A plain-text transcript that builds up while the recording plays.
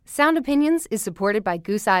Sound Opinions is supported by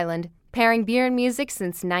Goose Island, pairing beer and music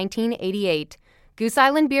since 1988. Goose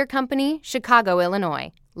Island Beer Company, Chicago,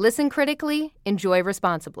 Illinois. Listen critically, enjoy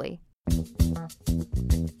responsibly.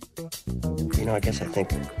 I guess I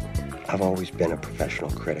think I've always been a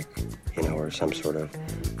professional critic, or some sort of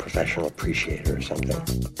professional appreciator or something.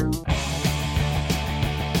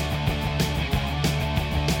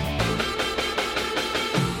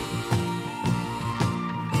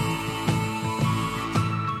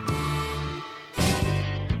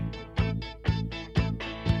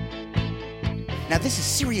 Now, this is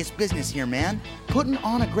serious business here, man. Putting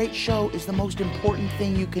on a great show is the most important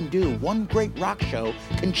thing you can do. One great rock show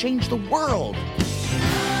can change the world.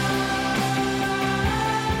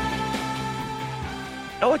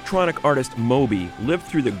 Electronic artist Moby lived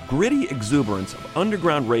through the gritty exuberance of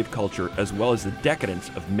underground rave culture as well as the decadence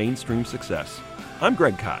of mainstream success. I'm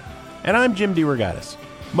Greg Kot. And I'm Jim DeRogatis.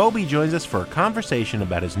 Moby joins us for a conversation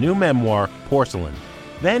about his new memoir, Porcelain.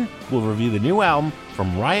 Then we'll review the new album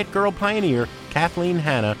from Riot Grrrl pioneer Kathleen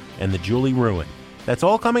Hanna and the Julie Ruin. That's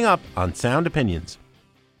all coming up on Sound Opinions.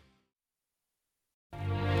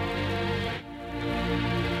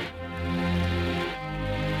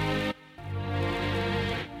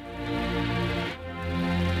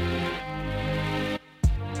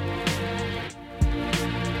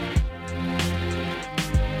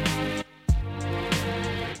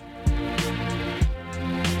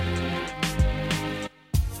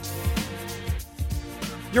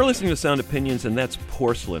 You're listening to Sound Opinions, and that's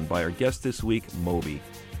Porcelain by our guest this week, Moby.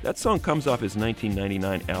 That song comes off his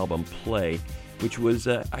 1999 album, Play, which was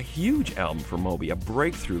a huge album for Moby, a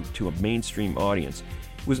breakthrough to a mainstream audience.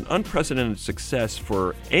 It was an unprecedented success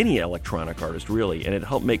for any electronic artist, really, and it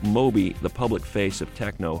helped make Moby the public face of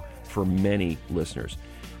techno for many listeners.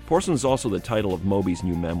 Porcelain is also the title of Moby's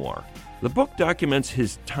new memoir. The book documents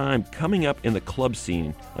his time coming up in the club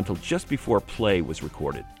scene until just before Play was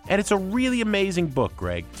recorded. And it's a really amazing book,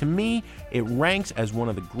 Greg. To me, it ranks as one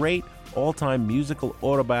of the great all-time musical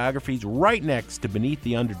autobiographies right next to Beneath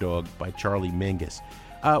the Underdog by Charlie Mingus.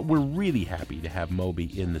 We're really happy to have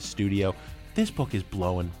Moby in the studio. This book is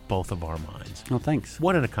blowing both of our minds. Oh, thanks.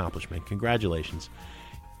 What an accomplishment. Congratulations.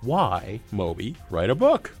 Why, Moby, write a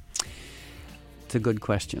book? It's a good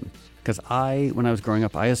question. Because when I was growing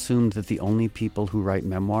up, I assumed that the only people who write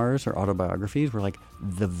memoirs or autobiographies were like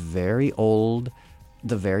the very old,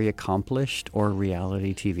 the very accomplished, or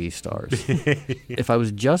reality TV stars. If I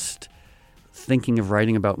was just thinking of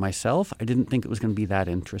writing about myself, I didn't think it was going to be that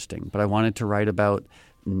interesting. But I wanted to write about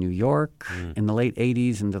New York in the late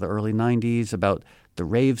 80s into the early 90s, about the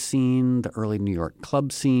rave scene, the early New York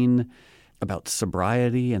club scene, about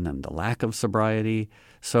sobriety and then the lack of sobriety.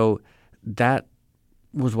 So that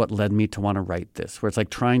was what led me to want to write this, where it's like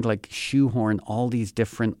trying to shoehorn all these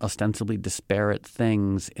different ostensibly disparate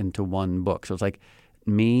things into one book. So it's like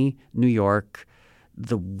me, New York,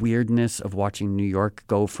 the weirdness of watching New York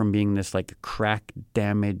go from being this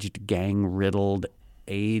crack-damaged, gang-riddled,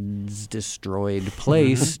 AIDS-destroyed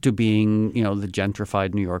place to being, the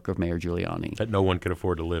gentrified New York of Mayor Giuliani. That no one could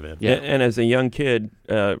afford to live in. Yeah, and as a young kid,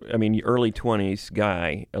 early 20s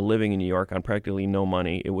guy, living in New York on practically no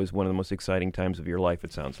money, it was one of the most exciting times of your life,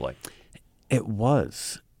 it sounds like. It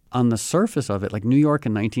was. On the surface of it, New York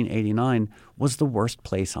in 1989 was the worst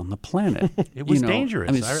place on the planet. It was dangerous.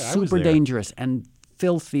 I mean, super dangerous and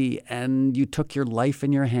filthy, and you took your life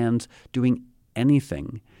in your hands doing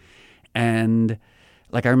anything. And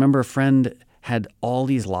I remember a friend had all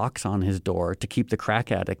these locks on his door to keep the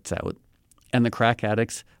crack addicts out. And the crack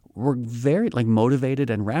addicts were very motivated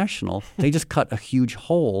and rational. They just cut a huge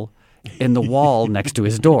hole in the wall next to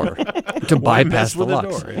his door to bypass the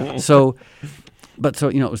locks. Door, yeah. So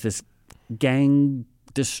it was this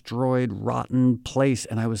gang-destroyed, rotten place,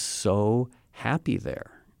 and I was so happy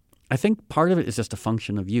there. I think part of it is just a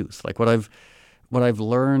function of youth. What I've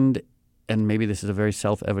learned, and maybe this is a very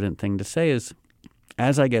self-evident thing to say, is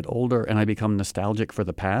as I get older and I become nostalgic for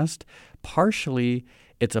the past, partially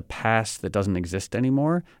it's a past that doesn't exist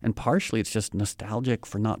anymore, and partially it's just nostalgic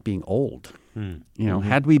for not being old.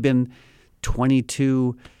 Had we been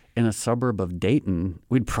 22 in a suburb of Dayton,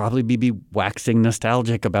 we'd probably be waxing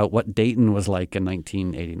nostalgic about what Dayton was like in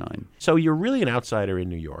 1989. So you're really an outsider in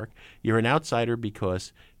New York. You're an outsider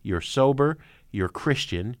because you're sober, you're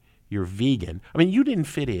Christian, you're vegan. I mean, you didn't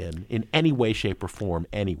fit in any way, shape, or form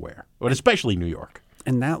anywhere, but especially New York.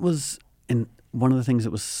 And that was one of the things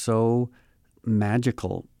that was so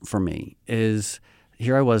magical for me is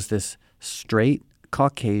here I was, this straight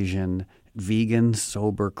Caucasian, vegan,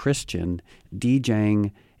 sober Christian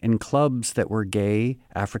DJing in clubs that were gay,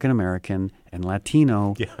 African American, and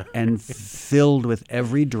Latino, and filled with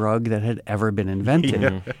every drug that had ever been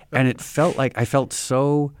invented. And it felt like I felt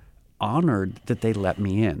so honored that they let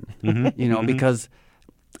me in, because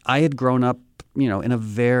I had grown up, in a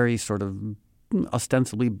very sort of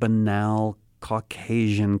ostensibly banal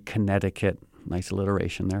Caucasian Connecticut, nice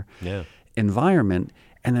alliteration there, environment.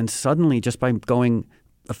 And then suddenly, just by going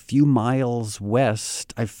a few miles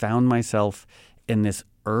west, I found myself in this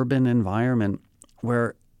urban environment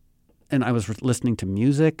and I was listening to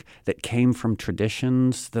music that came from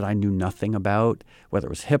traditions that I knew nothing about, whether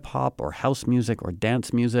it was hip hop or house music or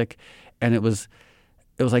dance music. And it was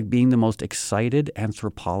like being the most excited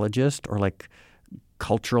anthropologist or like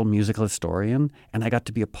cultural musical historian, and I got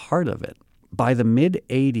to be a part of it. By the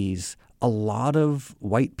mid-'80s, a lot of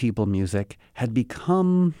white people music had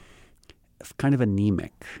become kind of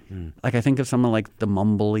anemic. Like I think of some of like the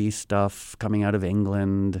mumbly stuff coming out of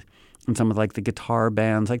England and some of like the guitar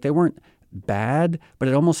bands. Like they weren't bad, but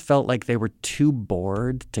it almost felt like they were too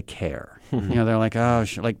bored to care. They're like,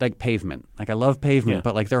 like Pavement. Like I love Pavement,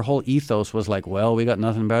 but like their whole ethos was like, well, we got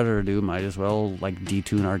nothing better to do. Might as well like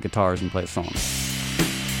detune our guitars and play a song.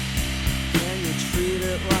 Can you treat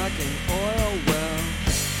it like an oil well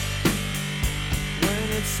when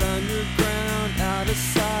it's underground, out of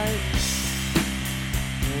sight?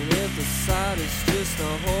 And if the sight is just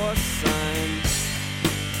a horse sign,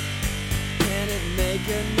 can it make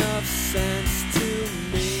enough sense to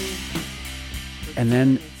me? And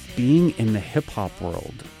then being in the hip-hop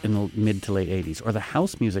world in the mid to late 80s, or the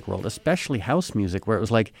house music world, especially house music, where it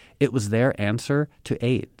was like it was their answer to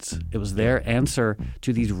AIDS. It was their answer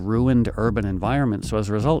to these ruined urban environments. So as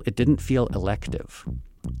a result, it didn't feel elective.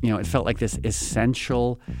 It felt like this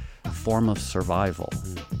essential form of survival.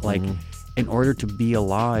 Like in order to be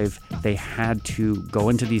alive, they had to go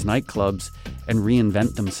into these nightclubs and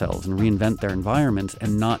reinvent themselves and reinvent their environments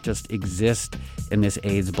and not just exist in this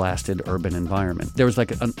AIDS-blasted urban environment. There was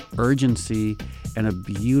like an urgency and a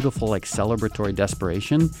beautiful like celebratory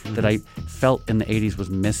desperation that I felt in the 80s was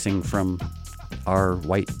missing from our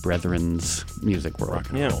white brethren's music world.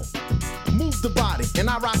 Move the body, and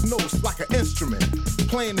I rock notes like an instrument.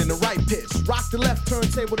 Playing in the right pitch. Rock the left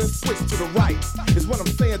turntable, then switch to the right. Is what I'm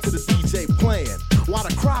saying to the DJ playing. While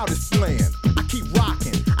the crowd is slaying, I keep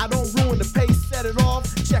rocking. I don't ruin the pace, set it off.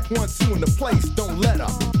 Check 1, 2 in the place, don't let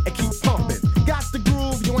up. And keep pumping. Got the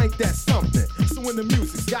groove, you ain't that something. So when the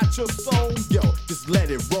music's got your soul, yo, just let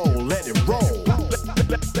it roll, let it roll.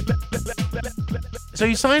 So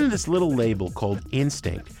you sign this little label called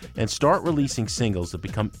Instinct and start releasing singles that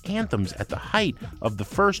become anthems at the height of the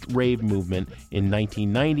first rave movement in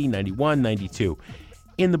 1990, 91, 92.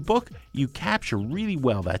 In the book, you capture really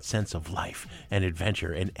well that sense of life and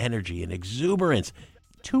adventure and energy and exuberance.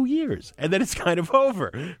 2 years, and then it's kind of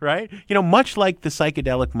over, right? Much like the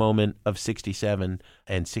psychedelic moment of 67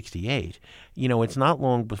 and 68, it's not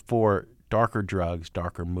long before darker drugs,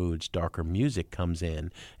 darker moods, darker music comes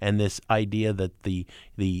in, and this idea that the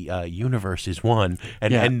universe is one,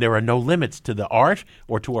 and there are no limits to the art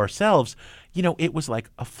or to ourselves. It was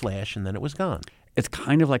like a flash, and then it was gone. It's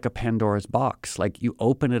kind of like a Pandora's box. Like you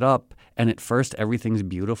open it up, and at first everything's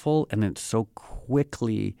beautiful, and it so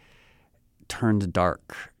quickly turns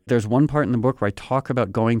dark. There's one part in the book where I talk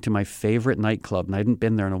about going to my favorite nightclub, and I hadn't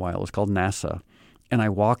been there in a while. It was called NASA, and I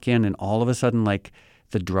walk in, and all of a sudden, like,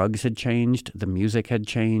 the drugs had changed, the music had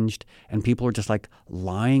changed, and people were just like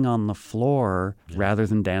lying on the floor rather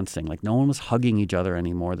than dancing. Like no one was hugging each other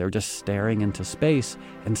anymore. They were just staring into space.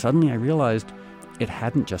 And suddenly I realized it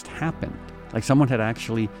hadn't just happened. Like someone had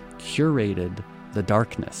actually curated the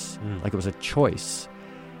darkness. Like it was a choice.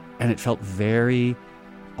 And it felt very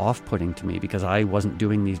off-putting to me because I wasn't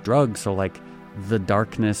doing these drugs. So like the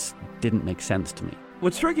darkness didn't make sense to me.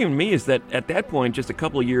 What's striking to me is that at that point, just a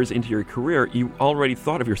couple of years into your career, you already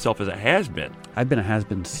thought of yourself as a has-been. I've been a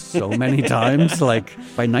has-been so many times. Like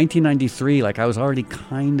by 1993, like I was already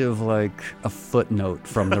kind of like a footnote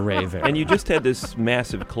from the rave era. And you just had this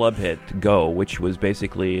massive club hit, Go, which was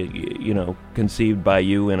basically, conceived by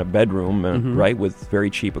you in a bedroom, right, with very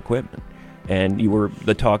cheap equipment. And you were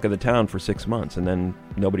the talk of the town for 6 months, and then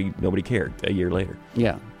nobody cared a year later.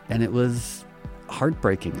 Yeah, and it was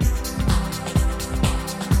heartbreaking.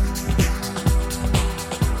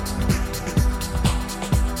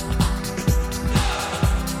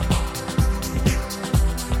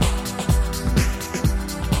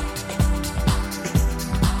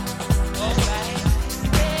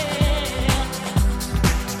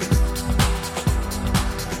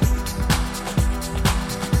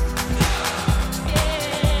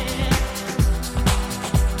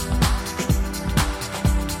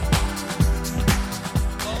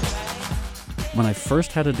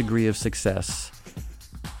 first had a degree of success,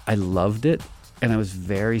 I loved it, and I was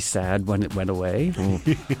very sad when it went away.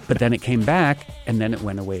 But then it came back, and then it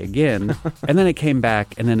went away again. And then it came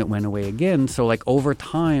back, and then it went away again. So like over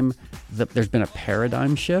time, there's been a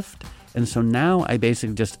paradigm shift. And so now I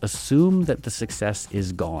basically just assume that the success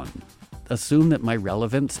is gone. Assume that my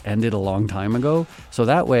relevance ended a long time ago. So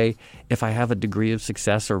that way, if I have a degree of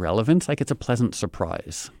success or relevance, like it's a pleasant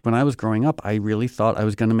surprise. When I was growing up, I really thought I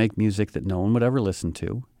was going to make music that no one would ever listen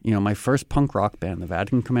to. You know, my first punk rock band, the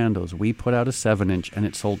Vatican Commandos, we put out a 7-inch and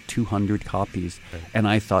it sold 200 copies. And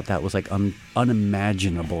I thought that was like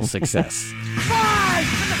unimaginable success. Why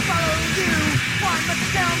must I follow you? Why must you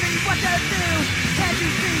tell me what to do? Can't you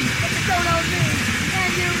see that you don't own me?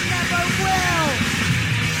 And you never will.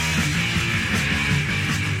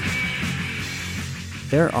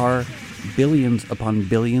 There are billions upon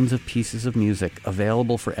billions of pieces of music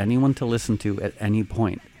available for anyone to listen to at any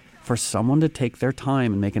point. For someone to take their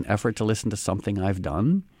time and make an effort to listen to something I've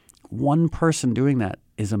done, one person doing that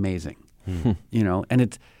is amazing. You know, and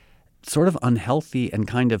it's sort of unhealthy and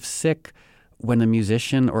kind of sick when a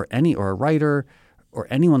musician or a writer or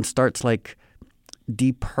anyone starts like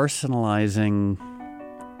depersonalizing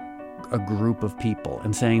a group of people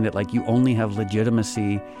and saying that like you only have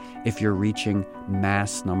legitimacy if you're reaching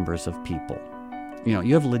mass numbers of people. You know,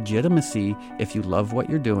 you have legitimacy if you love what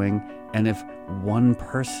you're doing and if one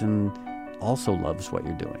person also loves what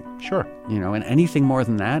you're doing. Sure. You know, and anything more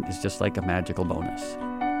than that is just like a magical bonus.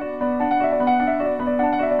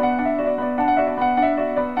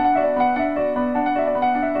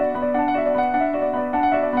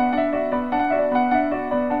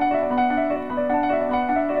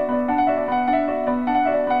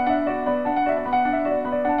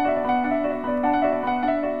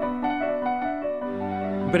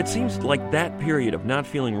 But it seems like that period of not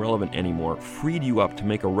feeling relevant anymore freed you up to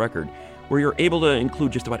make a record where you're able to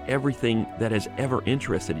include just about everything that has ever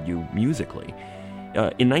interested you musically.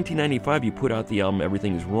 In 1995, you put out the album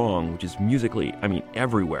Everything Is Wrong, which is musically,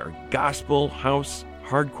 everywhere. Gospel, house,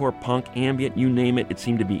 hardcore punk, ambient, you name it, it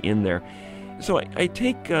seemed to be in there. So I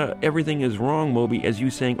take Everything Is Wrong, Moby, as you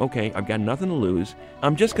saying, okay, I've got nothing to lose.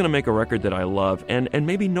 I'm just going to make a record that I love, and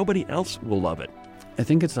maybe nobody else will love it. I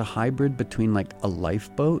think it's a hybrid between like a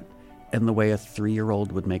lifeboat and the way a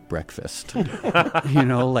 3-year-old would make breakfast. You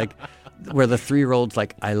know, like where the 3-year-old's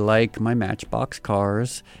like, I like my Matchbox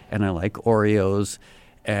cars and I like Oreos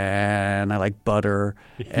and I like butter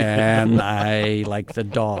and I like the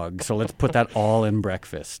dog. So let's put that all in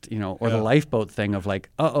breakfast, you know, or the lifeboat thing of like,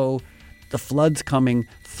 uh-oh, the flood's coming,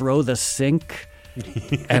 throw the sink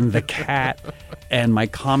and the cat and my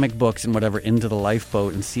comic books and whatever into the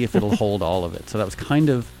lifeboat and see if it'll hold all of it. So that was kind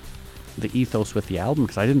of the ethos with the album,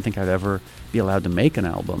 because I didn't think I'd ever be allowed to make an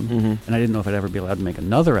album, and I didn't know if I'd ever be allowed to make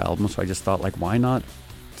another album, so I just thought, like, why not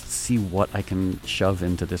see what I can shove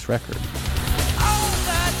into this record?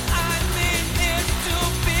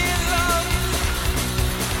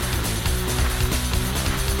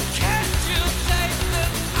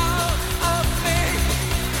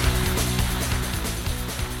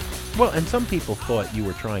 Well, and some people thought you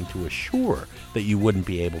were trying to assure that you wouldn't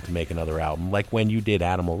be able to make another album, like when you did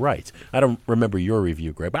Animal Rights. I don't remember your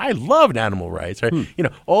review, Greg, but I loved Animal Rights. Right? You know,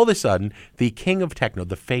 all of a sudden, the king of techno,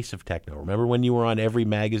 the face of techno, remember when you were on every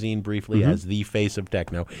magazine briefly as the face of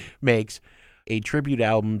techno, makes a tribute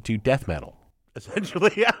album to death metal,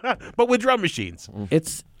 essentially, but with drum machines.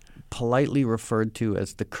 It's politely referred to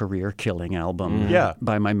as the career-killing album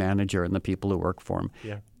by my manager and the people who work for him.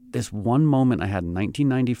 Yeah. This one moment I had in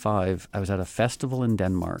 1995, I was at a festival in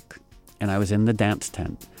Denmark, and I was in the dance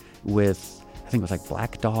tent with, I think it was like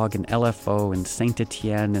Black Dog and LFO and Saint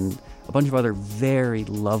Etienne and a bunch of other very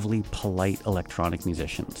lovely, polite electronic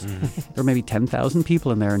musicians. There were maybe 10,000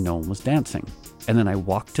 people in there and no one was dancing. And then I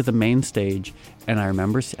walked to the main stage, and I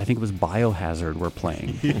remember, I think it was Biohazard were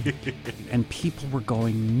playing. And people were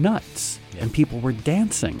going nuts, and people were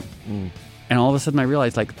dancing. And all of a sudden I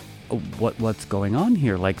realized, like, what's going on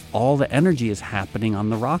here? Like, all the energy is happening on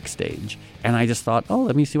the rock stage. And I just thought,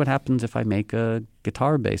 let me see what happens if I make a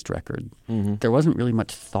guitar-based record. There wasn't really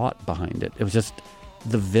much thought behind it. It was just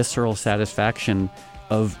the visceral satisfaction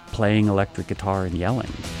of playing electric guitar and yelling.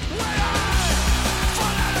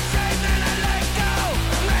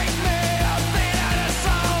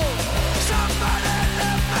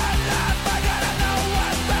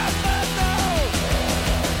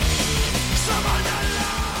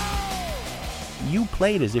 You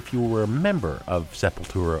played as if you were a member of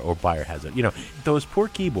Sepultura or Biohazard. You know, those poor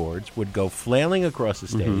keyboards would go flailing across the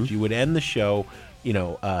stage. You would end the show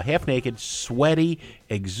half naked, sweaty,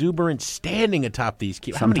 exuberant, standing atop these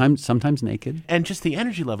keys. Sometimes naked. And just the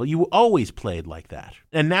energy level. You always played like that.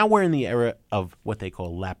 And now we're in the era of what they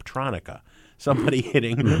call laptronica. Somebody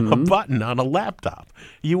hitting a button on a laptop.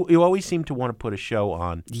 You always seem to want to put a show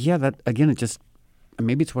on. Yeah, that again,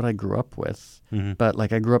 maybe it's what I grew up with. But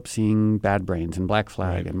like I grew up seeing Bad Brains and Black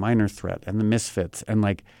Flag and Minor Threat and the Misfits, and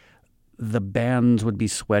like the bands would be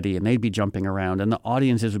sweaty and they'd be jumping around, and the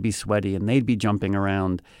audiences would be sweaty and they'd be jumping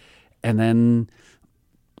around. And then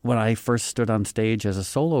when I first stood on stage as a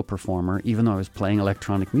solo performer, even though I was playing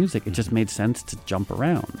electronic music, it just made sense to jump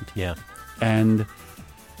around. Yeah. And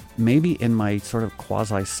maybe in my sort of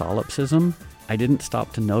quasi-solipsism, I didn't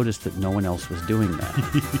stop to notice that no one else was doing that.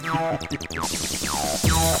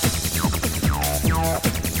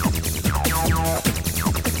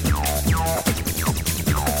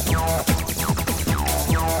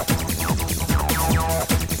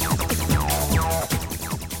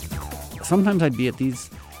 Sometimes I'd be at these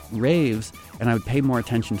raves and I would pay more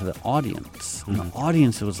attention to the audience. And the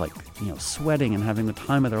audience was like, sweating and having the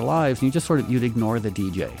time of their lives. And you just you'd ignore the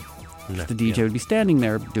DJ. The DJ would be standing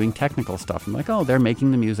there doing technical stuff. I'm like, oh, they're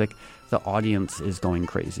making the music. The audience is going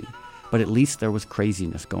crazy. But at least there was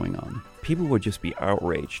craziness going on. People would just be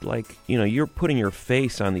outraged. Like, you're putting your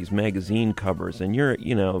face on these magazine covers and you're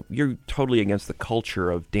totally against the culture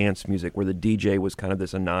of dance music where the DJ was kind of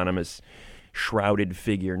this anonymous shrouded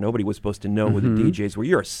figure. Nobody was supposed to know who the DJs were.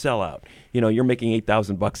 You're a sellout. You're making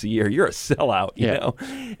 $8,000 a year. You're a sellout, you know.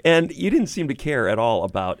 And you didn't seem to care at all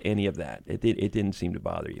about any of that. It didn't seem to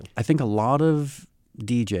bother you. I think a lot of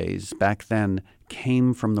DJs back then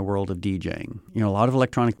came from the world of DJing. A lot of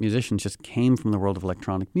electronic musicians just came from the world of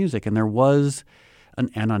electronic music, and there was an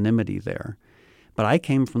anonymity there. But I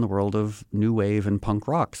came from the world of new wave and punk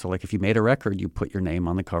rock. So like if you made a record, you put your name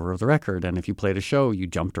on the cover of the record. And if you played a show, you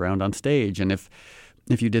jumped around on stage. And if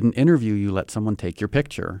you did an interview, you let someone take your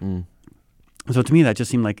picture. So to me, that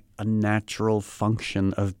just seemed like a natural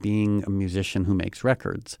function of being a musician who makes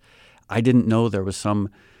records. I didn't know there was some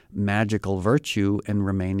magical virtue in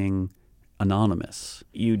remaining anonymous.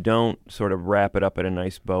 You don't sort of wrap it up at a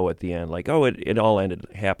nice bow at the end. Like, oh, it all ended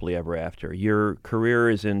happily ever after. Your career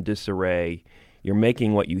is in disarray. You're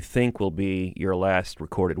making what you think will be your last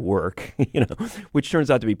recorded work, which turns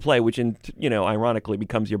out to be Play, which, ironically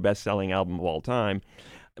becomes your best-selling album of all time.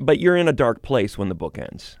 But you're in a dark place when the book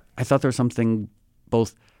ends. I thought there was something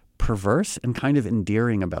both perverse and kind of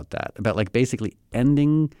endearing about that, about like basically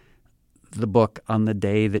ending the book on the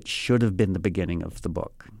day that should have been the beginning of the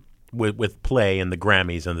book. With Play and the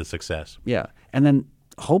Grammys and the success. Yeah. And then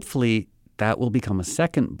hopefully that will become a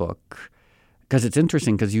second book. Because it's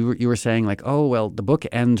interesting because you were saying like, oh, well, the book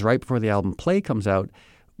ends right before the album Play comes out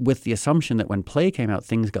with the assumption that when Play came out,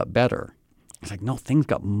 things got better. It's like, no, things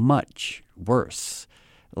got much worse.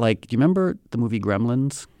 Like, do you remember the movie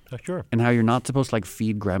Gremlins? Oh, sure. And how you're not supposed to like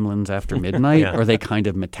feed gremlins after midnight or they kind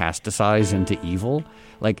of metastasize into evil?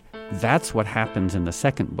 Like, that's what happens in the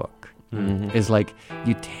second book. Is like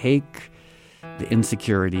you take the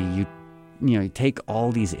insecurity, you take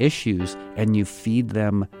all these issues and you feed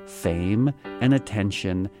them fame and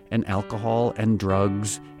attention and alcohol and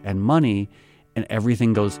drugs and money, and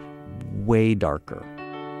everything goes way darker.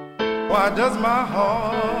 Why does my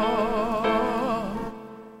heart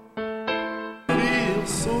feel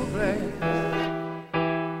so bad?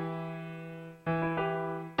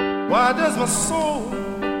 Why does my soul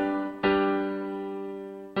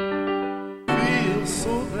feel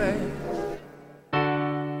so bad?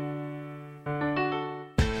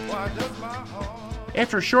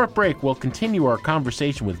 After a short break, we'll continue our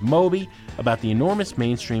conversation with Moby about the enormous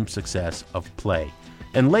mainstream success of Play.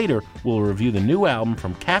 And later, we'll review the new album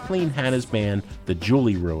from Kathleen Hanna's band, The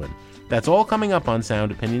Julie Ruin. That's all coming up on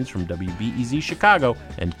Sound Opinions from WBEZ Chicago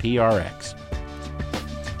and PRX.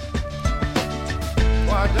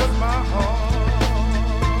 Why does my heart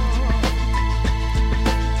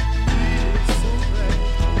feel so bad?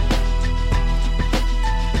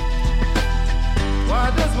 Why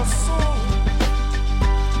does my soul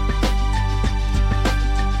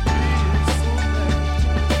feel so bad?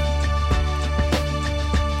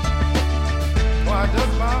 Why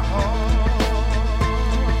does my heart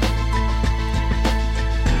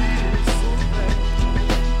feel so bad?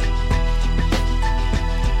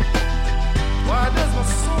 Why does my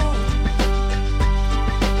soul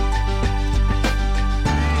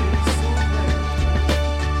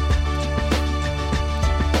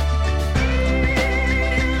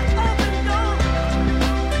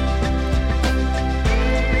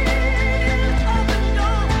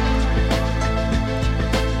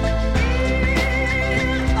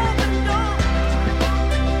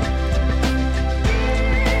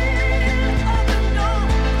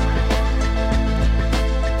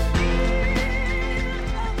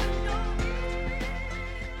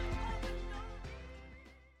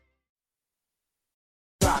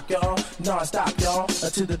non-stop, y'all,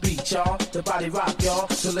 to the beat, y'all, the body rock, y'all,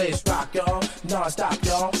 so let's rock, y'all, non-stop,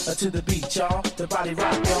 y'all, to the beat, y'all, the body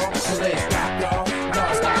rock, y'all, so let's rock, y'all,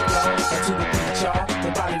 non-stop, y'all, to the beat, y'all,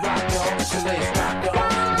 the body rock, y'all, so let's rock, y'all,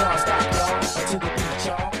 non-stop, y'all, to the beat,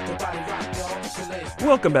 y'all, the body rock, y'all, so let's.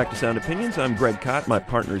 Welcome back to Sound Opinions. I'm Greg Kot. My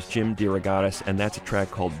partner is Jim DeRogatis, and that's a track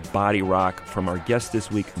called Body Rock from our guest this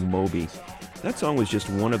week, Moby. That song was just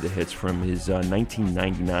one of the hits from his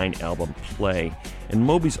 1999 album, Play. And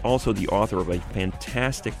Moby's also the author of a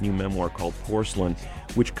fantastic new memoir called Porcelain,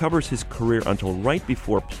 which covers his career until right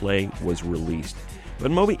before Play was released.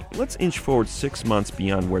 But Moby, let's inch forward 6 months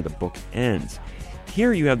beyond where the book ends.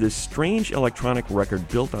 Here you have this strange electronic record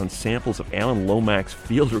built on samples of Alan Lomax's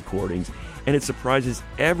field recordings, and it surprises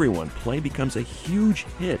everyone. Play becomes a huge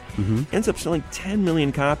hit, ends up selling 10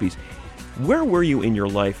 million copies. Where were you in your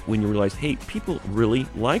life when you realized, hey, people really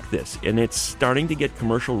like this, and it's starting to get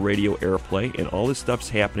commercial radio airplay, and all this stuff's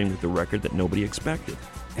happening with the record that nobody expected?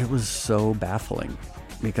 It was so baffling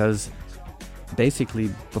because basically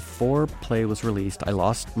before Play was released, I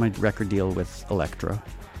lost my record deal with Elektra.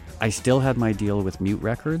 I still had my deal with Mute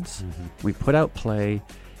Records. We put out Play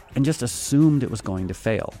and just assumed it was going to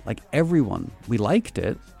fail. Like everyone, we liked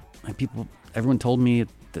it. Everyone told me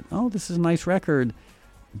that, oh, this is a nice record.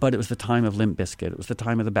 But it was the time of Limp Bizkit. It was the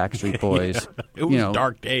time of the Backstreet Boys. It was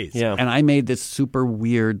dark days. Yeah. And I made this super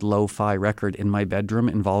weird lo-fi record in my bedroom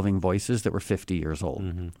involving voices that were 50 years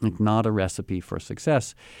old. Like not a recipe for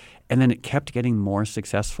success. And then it kept getting more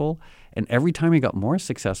successful. And every time it got more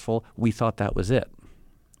successful, we thought that was it.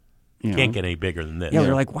 Can't get any bigger than this. Yeah, we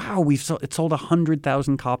were like, wow, it sold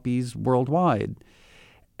 100,000 copies worldwide.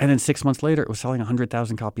 And then 6 months later, it was selling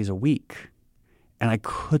 100,000 copies a week. And I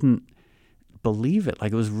couldn't believe it.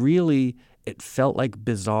 Like it felt like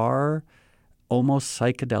bizarre, almost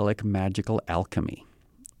psychedelic, magical alchemy.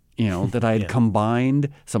 That I had combined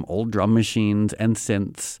some old drum machines and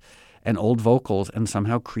synths and old vocals and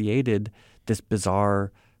somehow created this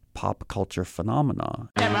bizarre pop culture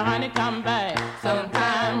phenomena. Can my honey come back?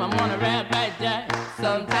 Sometime I'm on a red back jack.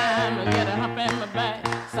 Sometime I get a hump in my back.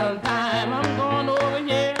 Sometime I'm going over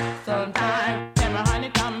here. Sometime can my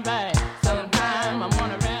honey come back? Sometime I'm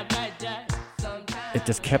on a red back jack. It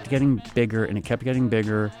just kept getting bigger and it kept getting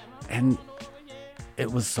bigger, and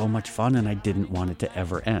it was so much fun, and I didn't want it to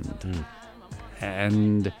ever end.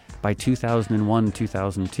 And by 2001,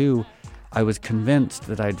 2002, I was convinced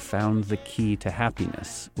that I'd found the key to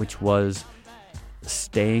happiness, which was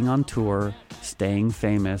staying on tour, staying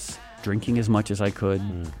famous, drinking as much as I could,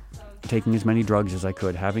 taking as many drugs as I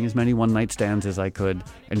could, having as many one-night stands as I could,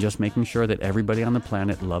 and just making sure that everybody on the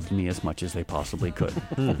planet loved me as much as they possibly could.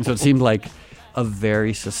 So it seemed like a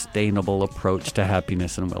very sustainable approach to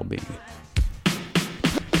happiness and well-being.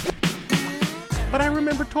 But I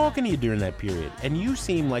remember talking to you during that period, and you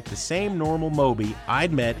seemed like the same normal Moby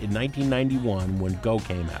I'd met in 1991 when Go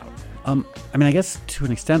came out. I guess to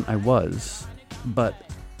an extent I was, but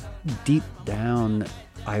deep down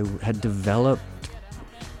I had developed,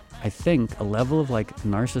 I think, a level of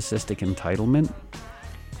narcissistic entitlement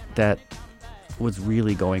that was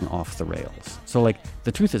really going off the rails. So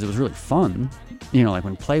the truth is it was really fun.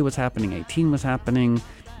 When Play was happening, 18 was happening,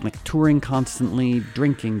 touring constantly,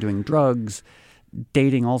 drinking, doing drugs,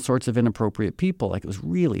 dating all sorts of inappropriate people. It was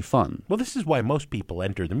really fun. Well, this is why most people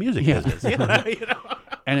enter the music business.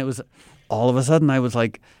 And it was all of a sudden I was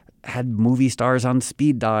had movie stars on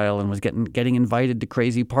speed dial and was getting invited to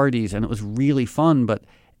crazy parties, and it was really fun. But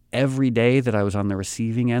every day that I was on the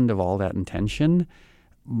receiving end of all that intention,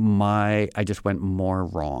 I just went more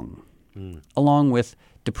wrong. Along with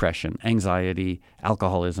depression, anxiety,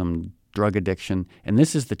 alcoholism, drug addiction. And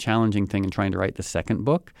this is the challenging thing in trying to write the second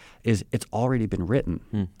book, is it's already been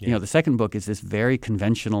written. The second book is this very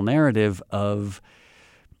conventional narrative of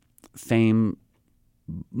fame,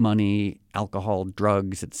 money, alcohol,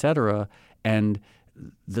 drugs, etc., and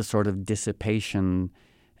the sort of dissipation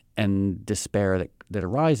and despair that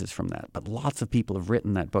arises from that. But lots of people have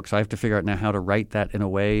written that book, so I have to figure out now how to write that in a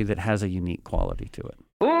way that has a unique quality to it.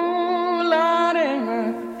 Ooh, Lordy,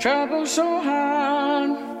 my trouble so hard.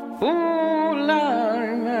 Ooh,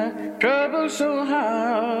 Lordy, my trouble so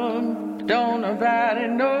hard. Don't nobody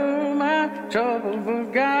know my trouble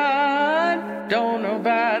but God. Don't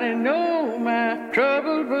nobody know my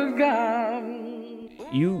trouble but God.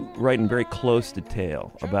 You write in very close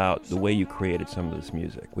detail about the way you created some of this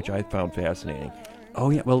music, which I found fascinating. Oh,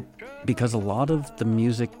 yeah. Well, because a lot of the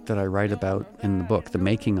music that I write about in the book, the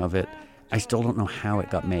making of it, I still don't know how it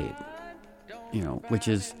got made. Which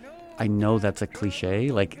is, I know that's a cliche.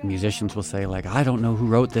 Musicians will say, I don't know who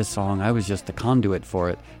wrote this song. I was just the conduit for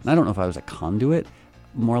it. And I don't know if I was a conduit,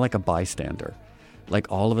 more like a bystander.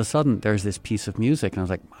 like all of a sudden there's this piece of music and I was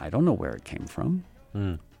like, I don't know where it came from.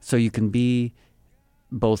 So you can be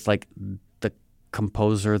both like the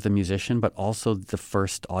composer, the musician, but also the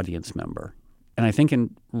first audience member. And I think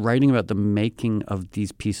in writing about the making of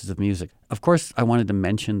these pieces of music, of course I wanted to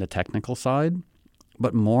mention the technical side,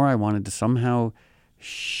 but more I wanted to somehow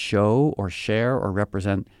show or share or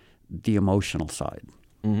represent the emotional side.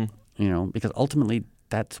 Because ultimately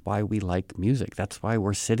that's why we like music. That's why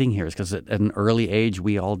we're sitting here, is because at an early age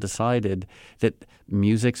we all decided that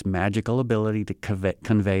music's magical ability to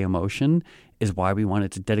convey emotion is why we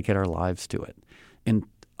wanted to dedicate our lives to it. In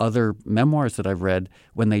other memoirs that I've read,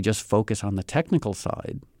 when they just focus on the technical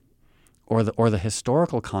side or the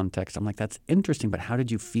historical context, I'm like, that's interesting, but how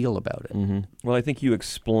did you feel about it? Well, I think you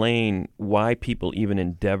explain why people even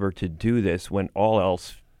endeavor to do this when all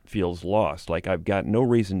else feels lost. Like, I've got no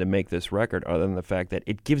reason to make this record other than the fact that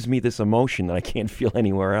it gives me this emotion that I can't feel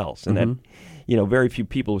anywhere else. And that, very few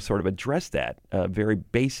people sort of address that very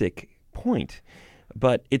basic point.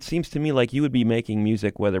 But it seems to me like you would be making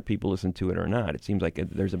music whether people listen to it or not. It seems like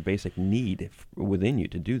there's a basic need within you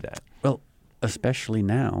to do that. Well, especially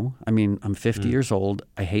now. I mean, I'm 50 years old.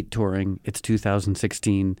 I hate touring. It's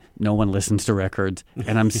 2016. No one listens to records.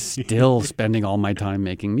 And I'm still spending all my time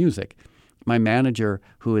making music. My manager,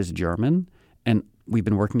 who is German, and we've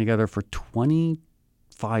been working together for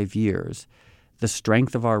 25 years, the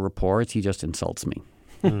strength of our rapport is he just insults me.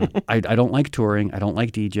 I don't like touring. I don't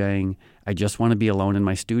like DJing. I just want to be alone in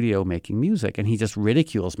my studio making music. And he just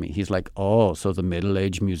ridicules me. He's like, oh, so the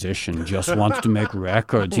middle-aged musician just wants to make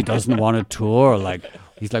records. He doesn't want to tour.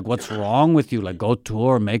 He's like, what's wrong with you? Like, go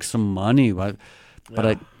tour, make some money. But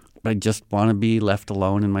I just want to be left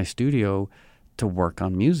alone in my studio to work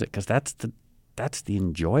on music, because that's the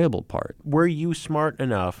enjoyable part. Were you smart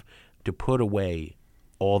enough to put away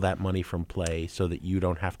all that money from play so that you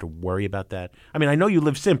don't have to worry about that? I mean, I know you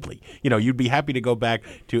live simply. You'd be happy to go back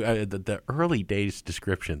to the early days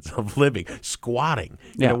descriptions of living, squatting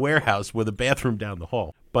in a warehouse with a bathroom down the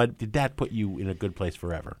hall. But did that put you in a good place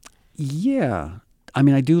forever? Yeah. I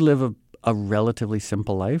mean, I do live a relatively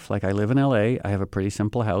simple life. Like, I live in L.A. I have a pretty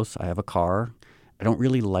simple house. I have a car. I don't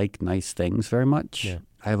really like nice things very much. Yeah.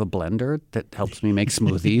 I have a blender that helps me make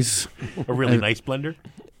smoothies. A really nice blender?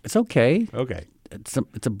 It's okay. Okay. It's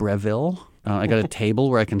a Breville. I got a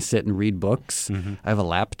table where I can sit and read books. I have a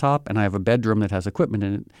laptop, and I have a bedroom that has equipment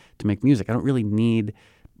in it to make music. I don't really need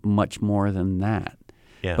much more than that.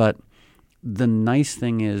 Yeah. But the nice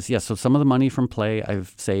thing is, so some of the money from play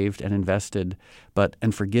I've saved and invested.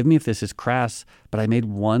 And forgive me if this is crass, but I made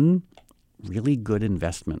one really good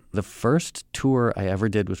investment. The first tour I ever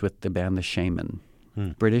did was with the band The Shaman,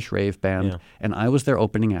 British rave band, and I was their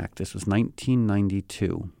opening act. This was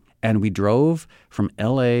 1992. And we drove from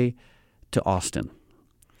L.A. to Austin.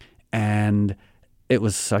 And it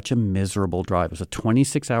was such a miserable drive. It was a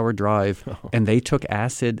 26-hour drive, and they took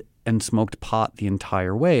acid and smoked pot the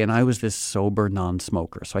entire way. And I was this sober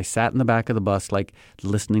non-smoker. So I sat in the back of the bus, like,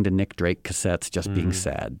 listening to Nick Drake cassettes, just being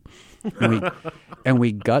sad. And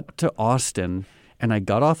we got to Austin, and I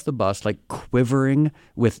got off the bus, like, quivering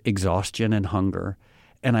with exhaustion and hunger.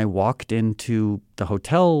 And I walked into the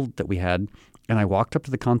hotel that we had, and I walked up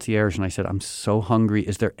to the concierge, and I said, I'm so hungry.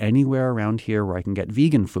 Is there anywhere around here where I can get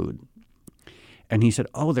vegan food? And he said,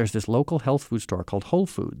 oh, there's this local health food store called Whole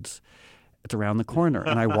Foods. It's around the corner.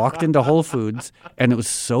 And I walked into Whole Foods, and it was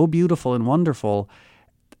so beautiful and wonderful.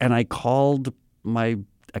 And I called my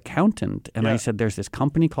accountant, and I said, there's this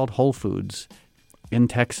company called Whole Foods in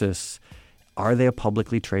Texas. Are they a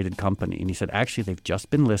publicly traded company? And he said, actually, they've just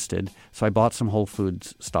been listed. So I bought some Whole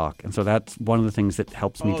Foods stock. And so that's one of the things that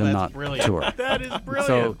helps me to not tour. That is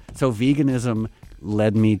brilliant. So veganism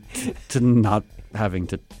led me to not having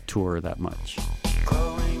to tour that much.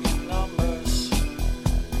 Growing in numbers,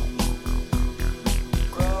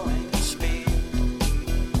 growing in speed.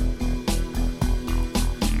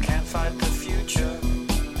 Can't fight the future,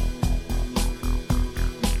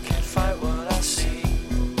 can't fight what I see.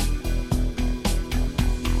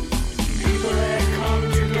 People that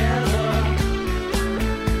come together,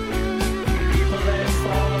 people that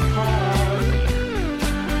fall apart.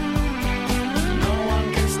 No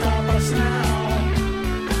one can stop us now.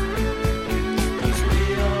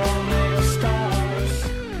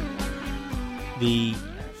 The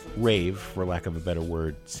rave, for lack of a better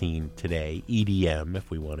word, scene today, EDM, if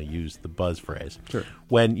we want to use the buzz phrase. Sure.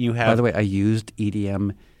 When you have, by the way, I used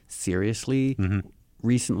EDM seriously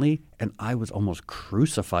recently, and I was almost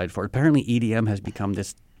crucified for it. Apparently, EDM has become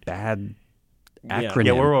this bad acronym.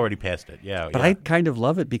 Yeah, we're already past it. Yeah, but I kind of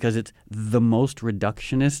love it because it's the most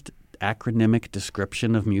reductionist acronymic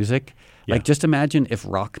description of music. Yeah. Like, just imagine if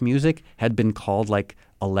rock music had been called like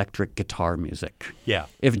electric guitar music. Yeah.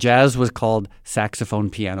 If jazz was called saxophone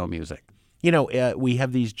piano music. You know, we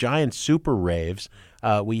have these giant super raves.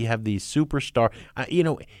 We have these superstar.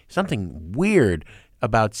 Something weird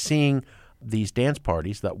about seeing these dance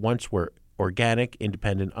parties that once were organic,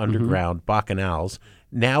 independent, underground bacchanals,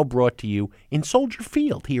 now brought to you in Soldier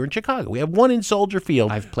Field here in Chicago. We have one in Soldier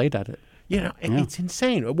Field. I've played at it. You know, it's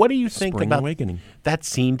insane. What do you think Spring about awakening. that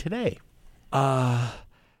scene today?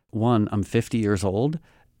 One, I'm 50 years old,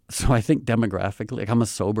 so I think demographically, like I'm a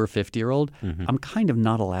sober 50-year-old. I'm kind of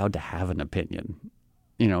not allowed to have an opinion,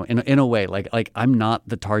 you know, in a way. Like I'm not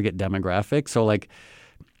the target demographic, so like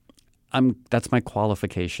that's my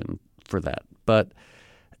qualification for that. But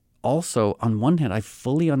also, on one hand, I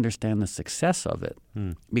fully understand the success of it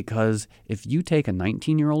because if you take a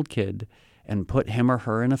 19-year-old kid and put him or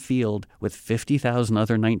her in a field with 50,000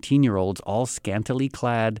 other 19-year-olds all scantily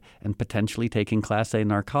clad and potentially taking Class A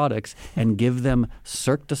narcotics and give them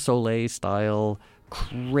Cirque du Soleil-style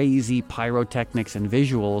crazy pyrotechnics and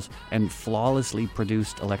visuals and flawlessly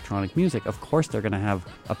produced electronic music, of course they're going to have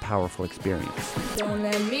a powerful experience. Don't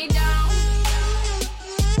let me down.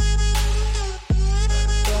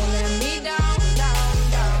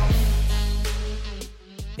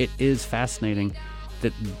 It is fascinating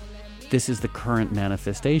that this is the current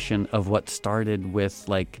manifestation of what started with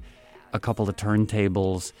like a couple of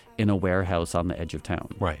turntables in a warehouse on the edge of town.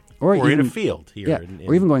 Right. Or in even a field here. Yeah.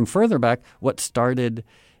 Or even going further back, what started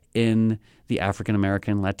in the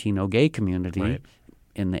African-American Latino gay community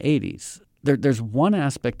in the 80s. There's one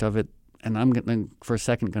aspect of it, and I'm gonna, for a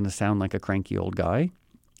second going to sound like a cranky old guy,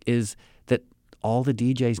 is that all the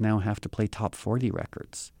DJs now have to play top 40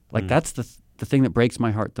 records. Like that's the thing that breaks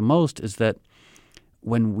my heart the most is that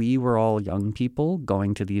when we were all young people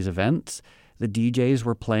going to these events, the DJs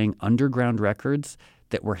were playing underground records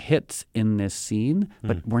that were hits in this scene,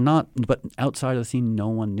 but but outside of the scene, no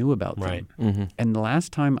one knew about them. Right. And the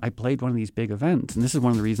last time I played one of these big events, and this is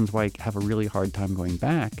one of the reasons why I have a really hard time going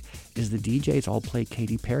back, is the DJs all play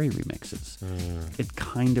Katy Perry remixes. It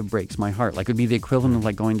kind of breaks my heart. Like, it would be the equivalent of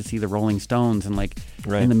like going to see the Rolling Stones and like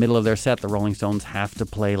in the middle of their set, the Rolling Stones have to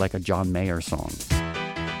play like a John Mayer song.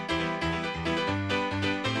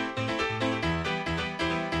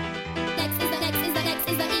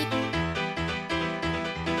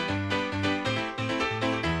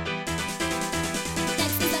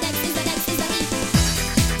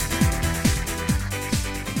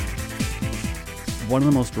 One of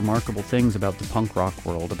the most remarkable things about the punk rock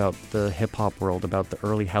world, about the hip-hop world, about the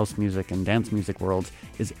early house music and dance music worlds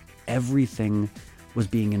is everything was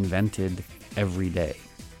being invented every day.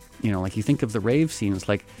 You know, like you think of the rave scene, it's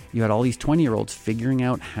like you had all these 20-year-olds figuring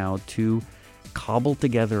out how to cobble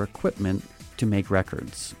together equipment to make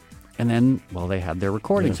records. And then, well, they had their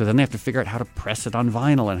recording, so then they have to figure out how to press it on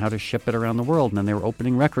vinyl and how to ship it around the world. And then they were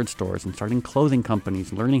opening record stores and starting clothing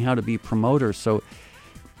companies, learning how to be promoters. So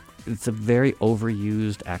it's a very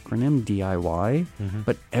overused acronym, DIY,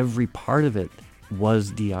 but every part of it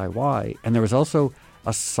was DIY. And there was also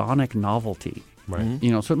a sonic novelty. Right.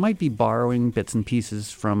 You know, so it might be borrowing bits and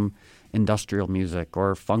pieces from industrial music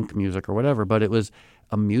or funk music or whatever, but it was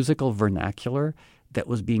a musical vernacular that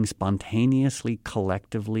was being spontaneously,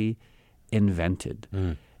 collectively invented.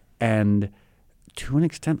 And to an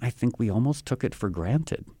extent, I think we almost took it for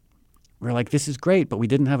granted. We're like, this is great, but we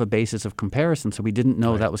didn't have a basis of comparison, so we didn't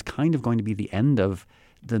know that was kind of going to be the end of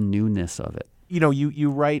the newness of it. You know,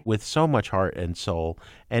 you write with so much heart and soul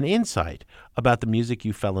and insight about the music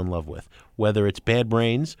you fell in love with, whether it's Bad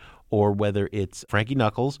Brains or whether it's Frankie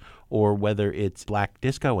Knuckles or whether it's black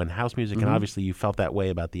disco and house music. And obviously you felt that way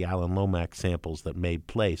about the Alan Lomax samples that made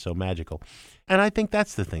play so magical. And I think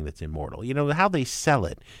that's the thing that's immortal. You know, how they sell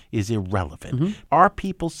it is irrelevant. Are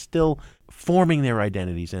people still forming their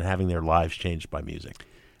identities and having their lives changed by music?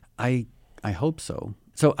 I hope so.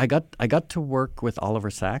 So I got to work with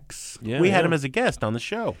Oliver Sacks. We had him as a guest on the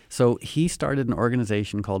show. So he started an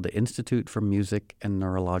organization called the Institute for Music and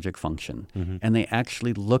Neurologic Function. And they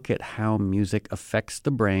actually look at how music affects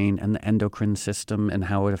the brain and the endocrine system and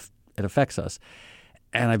how it affects us.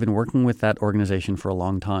 And I've been working with that organization for a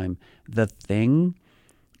long time. The thing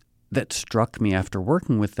that struck me after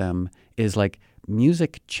working with them is like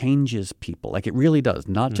music changes people. Like it really does,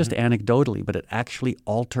 not just anecdotally, but it actually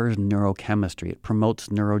alters neurochemistry. It promotes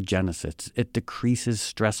neurogenesis. It decreases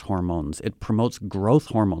stress hormones. It promotes growth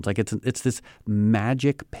hormones. Like it's this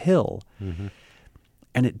magic pill,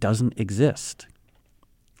 and it doesn't exist.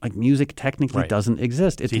 Like music technically doesn't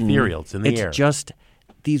exist. It's ethereal. It's in the air. It's just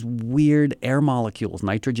these weird air molecules,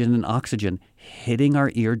 nitrogen and oxygen, hitting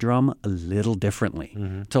our eardrum a little differently.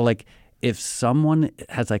 So like if someone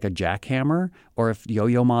has like a jackhammer or if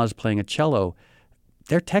Yo-Yo Ma is playing a cello,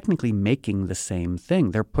 they're technically making the same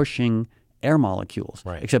thing. They're pushing air molecules,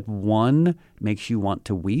 except one makes you want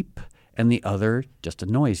to weep and the other just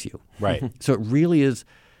annoys you. Right. So it really is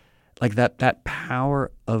like that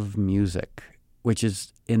power of music, which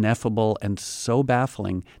is ineffable and so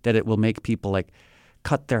baffling that it will make people like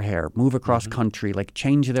cut their hair, move across country, like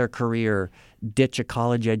change their career, ditch a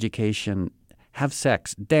college education, have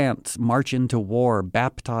sex, dance, march into war,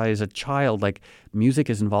 baptize a child. Like music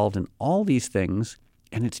is involved in all these things,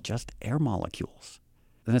 and it's just air molecules.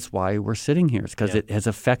 And that's why we're sitting here. It's because it has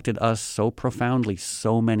affected us so profoundly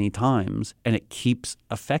so many times, and it keeps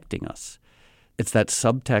affecting us. It's that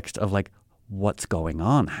subtext of like, what's going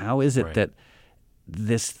on? How is it that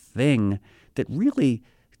this thing that really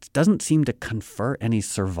doesn't seem to confer any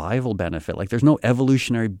survival benefit. Like there's no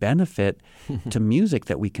evolutionary benefit to music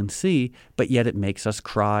that we can see, but yet it makes us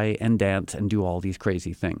cry and dance and do all these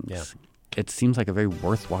crazy things. Yeah. It seems like a very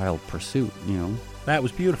worthwhile pursuit, you know? That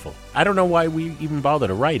was beautiful. I don't know why we even bother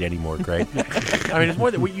to write anymore, Greg. I mean, it's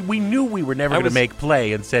more that we knew we were never going to make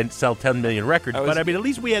play and sell 10 million records, but I mean, at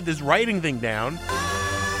least we had this writing thing down.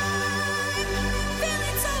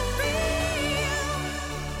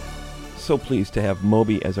 So pleased to have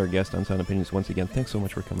Moby as our guest on Sound Opinions once again. Thanks so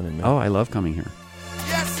much for coming in, man. Oh, I love coming here.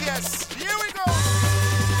 Yes, here we go.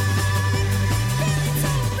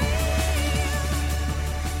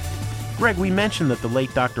 Greg, we mentioned that the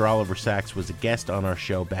late Dr. Oliver Sacks was a guest on our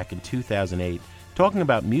show back in 2008, talking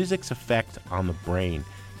about music's effect on the brain.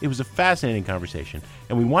 It was a fascinating conversation,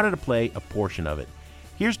 and we wanted to play a portion of it.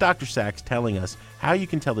 Here's Dr. Sacks telling us how you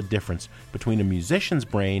can tell the difference between a musician's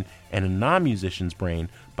brain and a non-musician's brain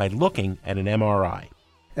by looking at an MRI.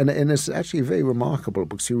 And it's actually very remarkable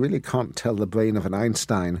because you really can't tell the brain of an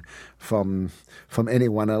Einstein from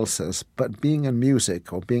anyone else's. But being in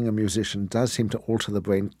music or being a musician does seem to alter the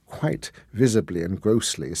brain quite visibly and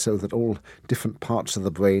grossly, so that all different parts of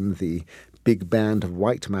the brain, the big band of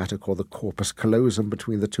white matter called the corpus callosum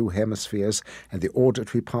between the two hemispheres, and the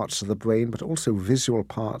auditory parts of the brain, but also visual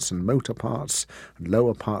parts and motor parts and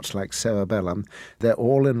lower parts like cerebellum, they're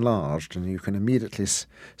all enlarged, and you can immediately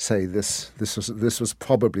say this was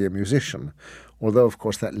probably a musician. Although, of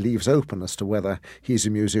course, that leaves open as to whether he's a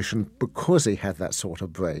musician because he had that sort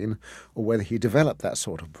of brain, or whether he developed that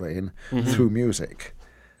sort of brain through music.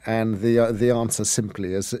 And the answer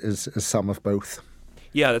simply is some of both.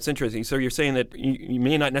 Yeah, that's interesting. So you're saying that you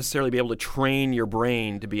may not necessarily be able to train your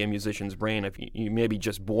brain to be a musician's brain. If you may be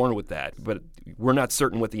just born with that, but we're not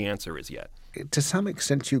certain what the answer is yet. To some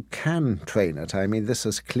extent, you can train it. I mean, this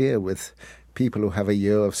is clear with people who have a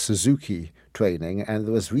year of Suzuki training, and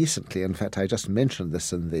there was recently, in fact, I just mentioned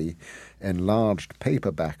this in the enlarged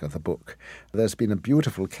paperback of the book, there's been a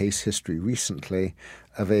beautiful case history recently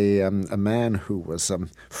of a man who was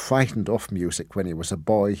frightened off music when he was a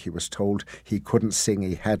boy. He was told he couldn't sing,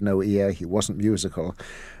 he had no ear, he wasn't musical,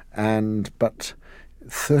 but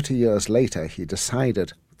 30 years later he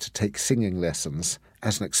decided to take singing lessons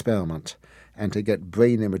as an experiment and to get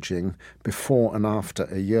brain imaging before and after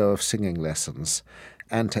a year of singing lessons.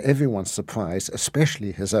 And to everyone's surprise,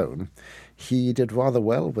 especially his own, he did rather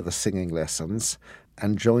well with the singing lessons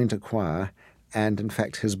and joined a choir. And in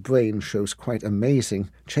fact, his brain shows quite amazing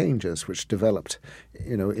changes which developed,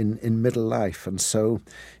 in middle life. And so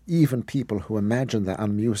even people who imagine they're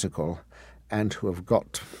unmusical and who have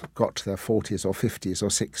got to their 40s or 50s or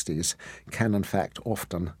 60s can in fact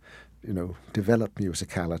often develop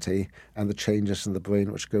musicality and the changes in the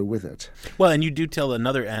brain which go with it. Well, and you do tell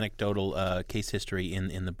another anecdotal case history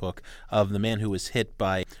in the book of the man who was hit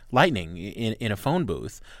by lightning in a phone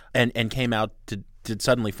booth and came out to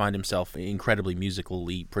suddenly find himself incredibly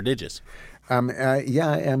musically prodigious.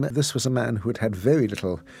 This was a man who had had very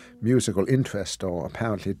little musical interest or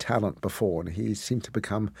apparently talent before, and he seemed to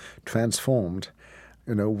become transformed,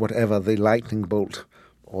 whatever the lightning bolt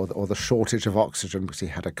or the shortage of oxygen, because he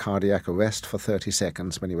had a cardiac arrest for 30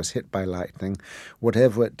 seconds when he was hit by lightning.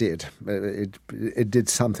 Whatever it did, it did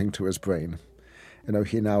something to his brain.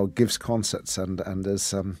 He now gives concerts and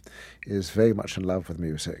is very much in love with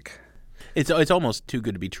music. It's almost too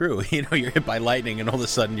good to be true. You're hit by lightning and all of a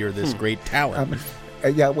sudden you're this great talent.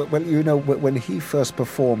 When he first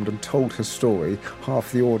performed and told his story,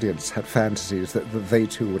 half the audience had fantasies that they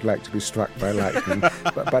too would like to be struck by lightning.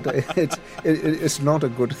 but it's not a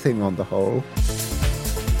good thing on the whole.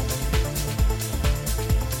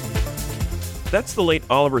 That's the late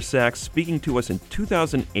Oliver Sacks speaking to us in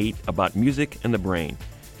 2008 about music and the brain.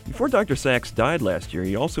 Before Dr. Sachs died last year,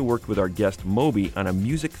 he also worked with our guest Moby on a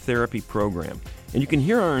music therapy program. And you can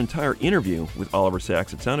hear our entire interview with Oliver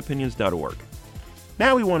Sacks at soundopinions.org.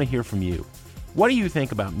 Now we want to hear from you. What do you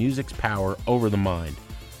think about music's power over the mind?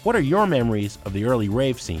 What are your memories of the early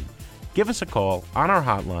rave scene? Give us a call on our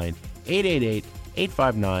hotline,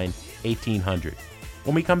 888-859-1800.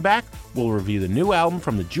 When we come back, we'll review the new album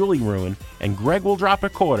from the Julie Ruin, and Greg will drop a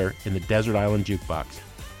quarter in the Desert Island Jukebox.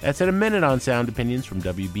 That's in a minute on Sound Opinions from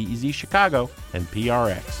WBEZ Chicago and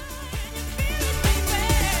PRX.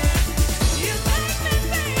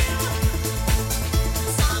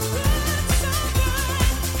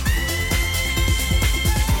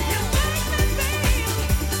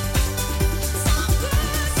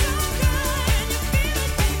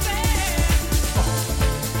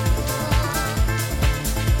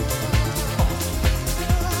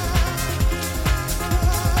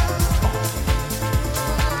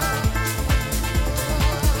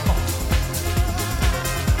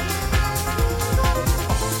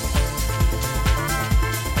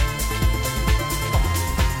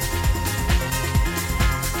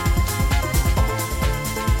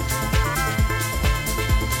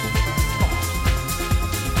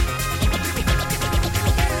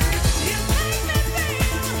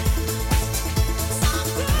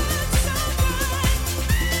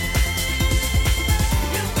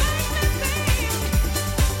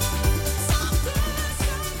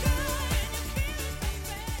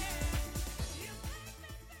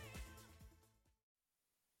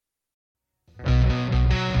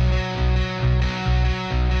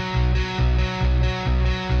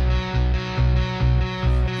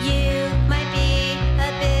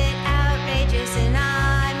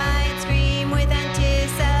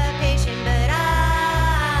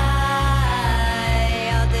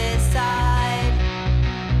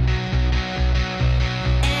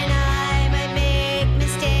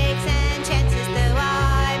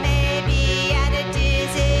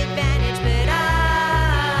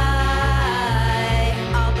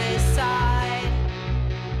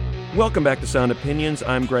 Welcome back to Sound Opinions.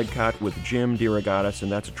 I'm Greg Kot with Jim DeRogatis,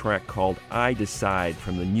 and that's a track called I Decide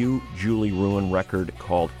from the new Julie Ruin record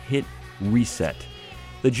called Hit Reset.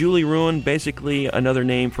 The Julie Ruin, basically another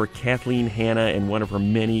name for Kathleen Hanna and one of her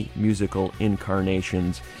many musical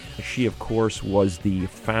incarnations. She, of course, was the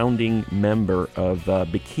founding member of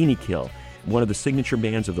Bikini Kill, one of the signature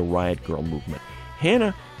bands of the Riot Grrrl movement.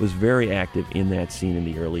 Hanna was very active in that scene in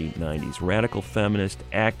the early 90s. Radical feminist,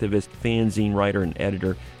 activist, fanzine writer and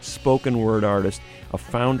editor, spoken word artist, a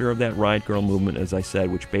founder of that Riot Grrrl movement, as I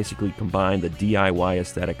said, which basically combined the DIY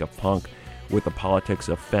aesthetic of punk with the politics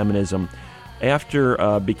of feminism. After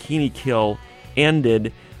Bikini Kill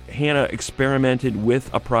ended, Hanna experimented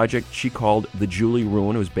with a project she called The Julie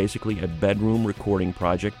Ruin. It was basically a bedroom recording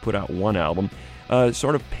project, put out one album.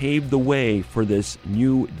 Sort of paved the way for this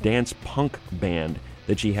new dance punk band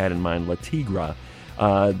that she had in mind, La Tigra,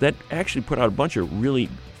 that actually put out a bunch of really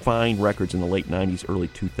fine records in the late 90s, early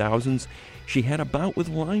 2000s. She had a bout with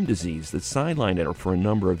Lyme disease that sidelined her for a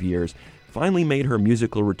number of years, finally made her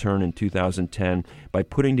musical return in 2010 by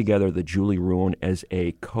putting together the Julie Ruin as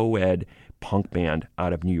a co-ed punk band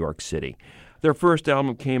out of New York City. Their first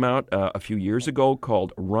album came out a few years ago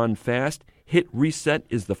called Run Fast. Hit Reset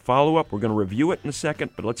is the follow-up. We're going to review it in a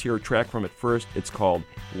second, but let's hear a track from it first. It's called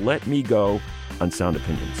Let Me Go on Sound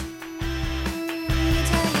Opinions.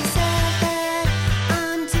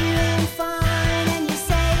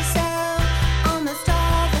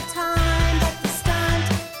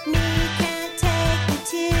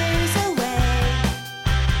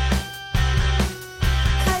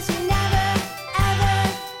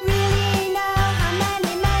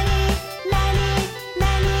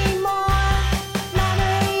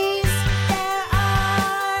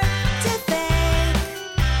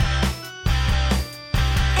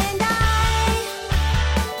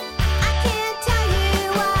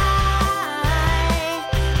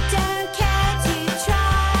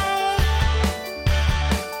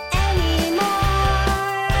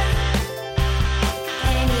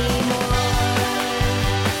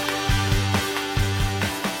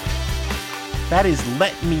 That is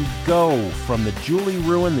Let Me Go from the Julie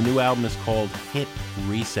Ruin. The new album is called Hit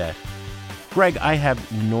Reset. Greg, I have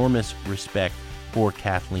enormous respect for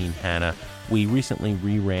Kathleen Hanna. We recently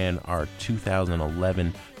reran our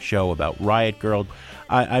 2011 show about Riot Grrrl.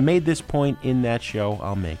 I made this point in that show.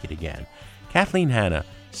 I'll make it again. Kathleen Hanna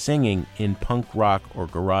singing in punk rock or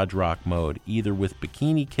garage rock mode, either with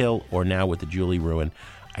Bikini Kill or now with the Julie Ruin.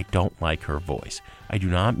 I don't like her voice. I do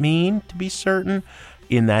not mean to be certain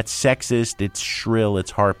in that sexist, it's shrill,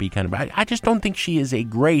 it's harpy kind of. I just don't think she is a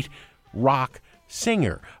great rock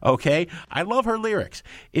singer, okay? I love her lyrics.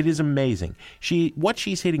 It is amazing. What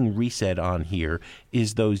she's hitting reset on here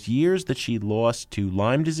is those years that she lost to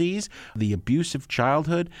Lyme disease, the abusive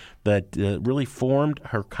childhood that really formed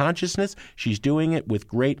her consciousness. She's doing it with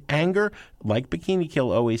great anger, like Bikini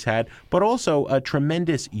Kill always had, but also a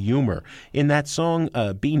tremendous humor. In that song,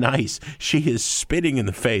 Be Nice, she is spitting in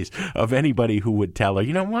the face of anybody who would tell her,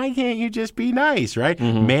 why can't you just be nice, right?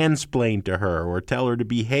 Mm-hmm. Mansplain to her or tell her to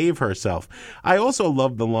behave herself. I also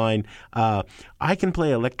love the line, I can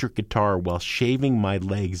play electric guitar while shaving my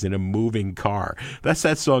legs in a moving car. That's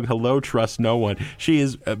that song, Hello, Trust No One. She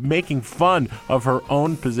is making fun of her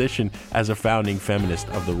own position as a founding feminist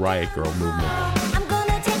of the Riot Grrrl movement.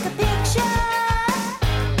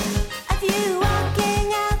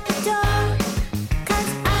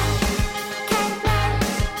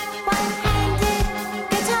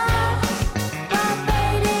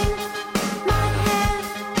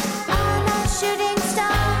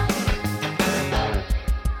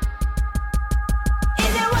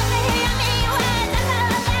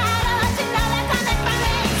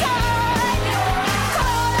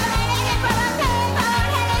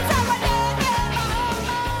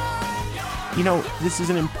 This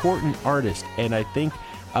is an important artist, and I think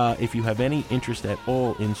if you have any interest at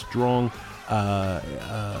all in strong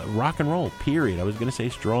rock and roll, period. I was going to say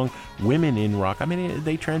strong women in rock. I mean,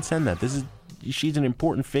 they transcend that. She's an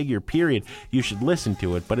important figure, period. You should listen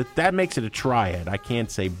to it, but that makes it a triad. I can't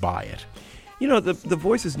say buy it. The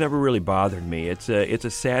voice has never really bothered me. It's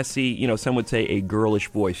a sassy, some would say a girlish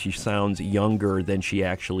voice. She sounds younger than she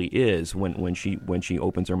actually is when she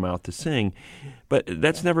opens her mouth to sing. But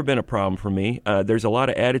that's never been a problem for me. There's a lot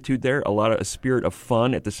of attitude there, a spirit of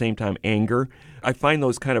fun, at the same time anger. I find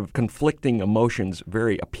those kind of conflicting emotions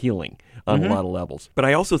very appealing on a lot of levels. But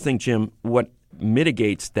I also think, Jim, what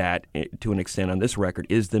mitigates that to an extent on this record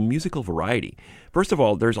is the musical variety. First of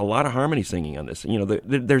all, there's a lot of harmony singing on this.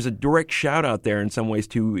 There's a direct shout out there in some ways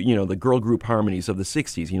to, the girl group harmonies of the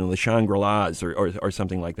 60s, the Shangri-Las or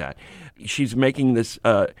something like that. She's making this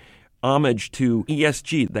homage to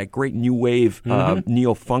ESG, that great new wave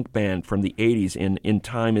neo-funk band from the 80s in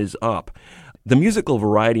Time Is Up. The musical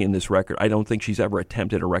variety in this record, I don't think she's ever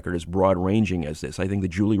attempted a record as broad-ranging as this. I think the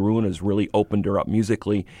Julie Ruin has really opened her up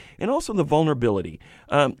musically, and also the vulnerability.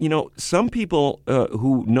 Some people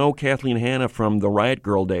who know Kathleen Hanna from the Riot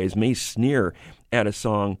Grrrl days may sneer at a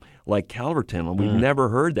song like Calverton, and we've never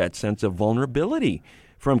heard that sense of vulnerability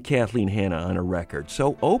from Kathleen Hanna on a record.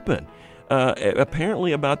 So open.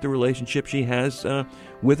 Apparently about the relationship she has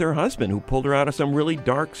with her husband, who pulled her out of some really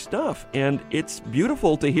dark stuff. And it's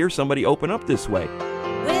beautiful to hear somebody open up this way.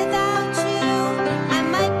 Without you, I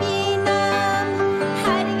might be numb,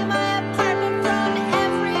 hiding in my apartment from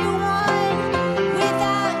everyone.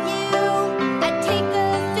 Without you, I'd take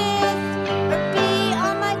a fifth, or be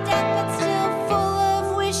on my deathbed still full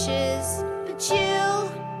of wishes. But you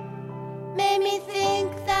made me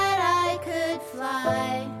think that I could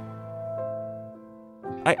fly.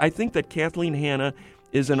 I think that Kathleen Hanna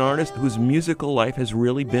is an artist whose musical life has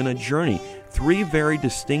really been a journey. 3 very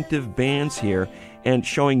distinctive bands here, and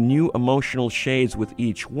showing new emotional shades with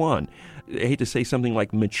each one. I hate to say something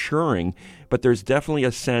like maturing, but there's definitely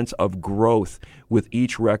a sense of growth with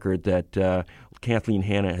each record that Kathleen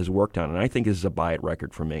Hanna has worked on, and I think this is a buy-it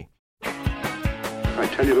record for me. I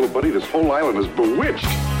tell you, little buddy, this whole island is bewitched.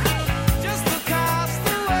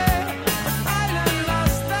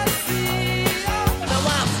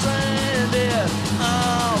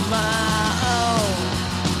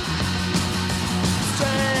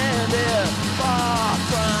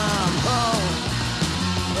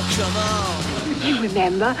 You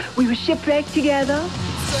remember, we were shipwrecked together?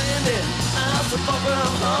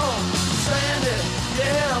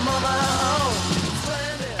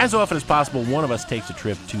 As often as possible, one of us takes a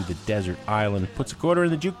trip to the desert island, puts a quarter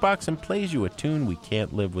in the jukebox, and plays you a tune we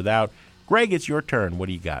can't live without. Greg, it's your turn. What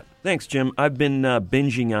do you got? Thanks, Jim. I've been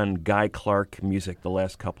binging on Guy Clark music the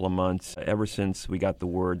last couple of months, ever since we got the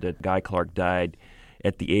word that Guy Clark died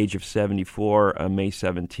at the age of 74, May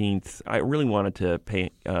 17th. I really wanted to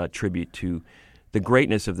pay tribute to the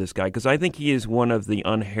greatness of this guy, because I think he is one of the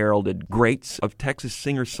unheralded greats of Texas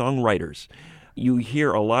singer-songwriters. You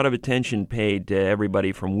hear a lot of attention paid to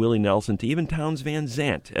everybody from Willie Nelson to even Townes Van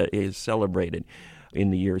Zandt is celebrated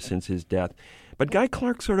in the years since his death. But Guy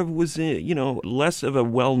Clark sort of was, less of a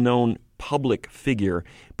well-known public figure,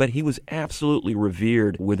 but he was absolutely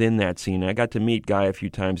revered within that scene. I got to meet Guy a few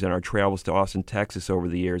times in our travels to Austin, Texas over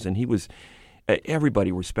the years, and he was,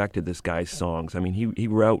 everybody respected this guy's songs. I mean, he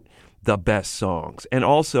wrote the best songs. And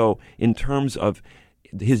also, in terms of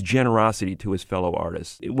his generosity to his fellow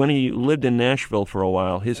artists. When he lived in Nashville for a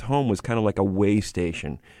while, his home was kind of like a way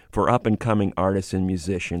station for up-and-coming artists and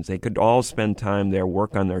musicians. They could all spend time there,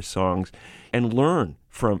 work on their songs, and learn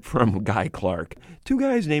from Guy Clark. Two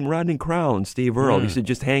guys named Rodney Crowell and Steve Earle. He said,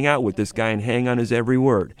 just hang out with this guy and hang on his every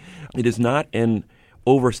word. It is not an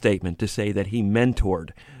overstatement to say that he mentored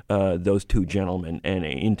those two gentlemen and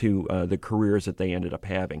into the careers that they ended up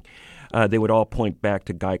having. They would all point back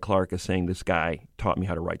to Guy Clark as saying, this guy taught me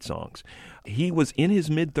how to write songs. He was in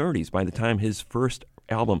his mid-30s by the time his first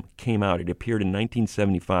album came out. It appeared in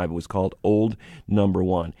 1975. It was called Old Number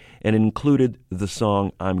One, and it included the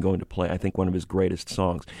song I'm Going to Play, I think one of his greatest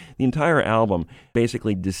songs. The entire album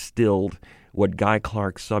basically distilled what Guy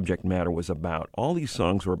Clark's subject matter was about. All these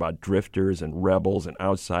songs were about drifters and rebels and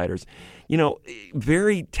outsiders, you know,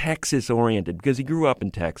 very Texas-oriented, because he grew up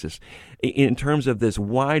in Texas, in terms of this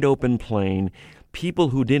wide-open plain. People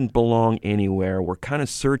who didn't belong anywhere were kind of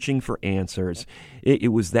searching for answers.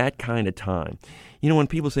 It was that kind of time. You know, when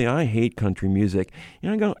people say, I hate country music, you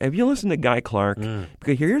know, I go, have you listened to Guy Clark?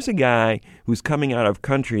 Because here's a guy who's coming out of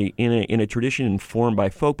country in a tradition informed by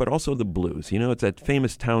folk, but also the blues. You know, it's that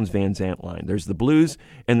famous Townes Van Zandt line. There's the blues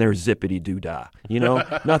and there's zippity-doo-dah. You know,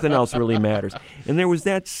 nothing else really matters. And there was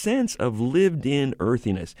that sense of lived-in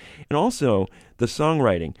earthiness. And also, the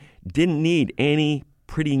songwriting didn't need any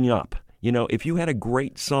prettying up. You know, if you had a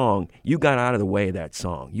great song, you got out of the way of that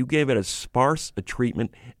song. You gave it as sparse a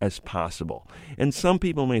treatment as possible. And some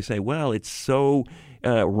people may say, well, it's so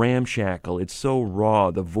ramshackle, it's so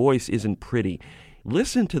raw, the voice isn't pretty.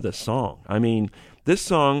 Listen to the song. I mean, this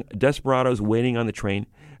song, Desperado's Waiting on the Train,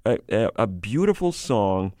 a beautiful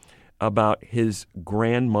song about his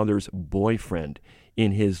grandmother's boyfriend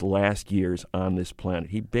in his last years on this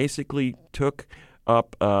planet. He basically took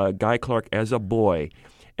up Guy Clark as a boy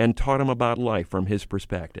and taught him about life from his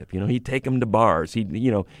perspective. You know, he'd take him to bars.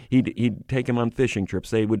 He'd take him on fishing trips.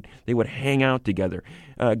 They would hang out together.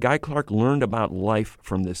 Guy Clark learned about life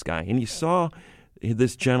from this guy, and he saw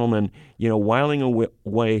this gentleman, you know, whiling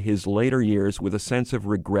away his later years with a sense of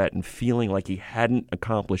regret and feeling like he hadn't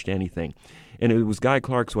accomplished anything. And it was Guy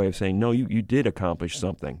Clark's way of saying, no, you did accomplish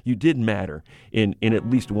something. You did matter in at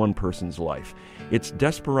least one person's life. It's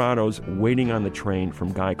Desperado's Waiting on the Train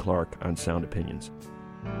from Guy Clark on Sound Opinions.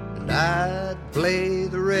 And I'd play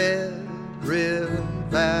the Red River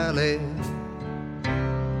Valley,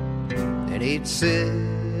 and he'd sit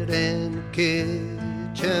in the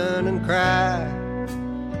kitchen and cry,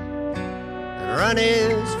 and run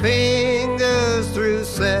his fingers through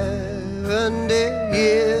 70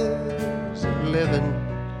 years of living,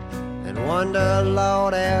 and wonder,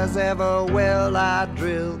 Lord, has ever well I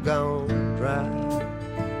drill gone dry.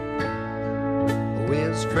 With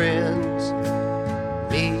his friends,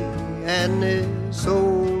 me and this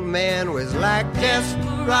old man was like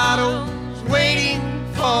desperados waiting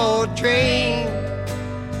for a train,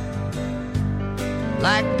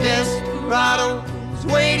 like desperados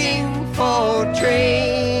waiting for a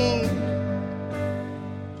train.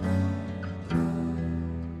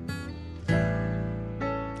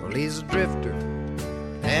 Well, he's a drifter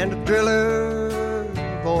and a driller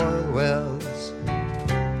of oil wells,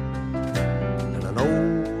 and an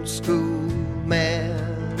old school man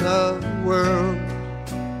of the world.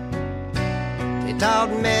 He taught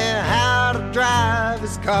me how to drive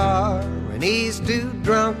his car when he's too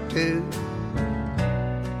drunk to,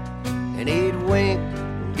 and he'd wink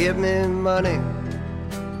and give me money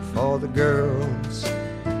for the girls.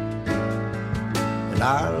 And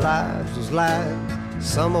our lives was like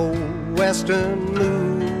some old western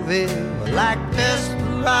movie, like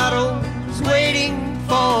desperados waiting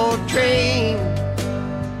for a train,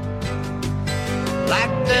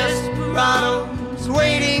 like desperados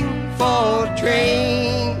waiting for a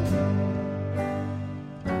train.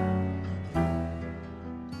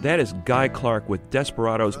 That is Guy Clark with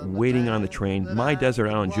Desperados Waiting on the Train, my Desert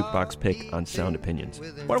Island Jukebox pick on Sound Opinions.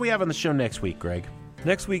 What do we have on the show next week, Greg?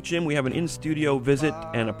 Next week, Jim, we have an in-studio visit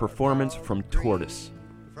and a performance from Tortoise.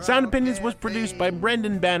 Sound Opinions was produced by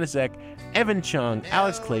Brendan Banaszak, Evan Chung,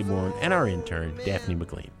 Alex Claiborne, and our intern, Daphne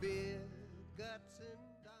McLean.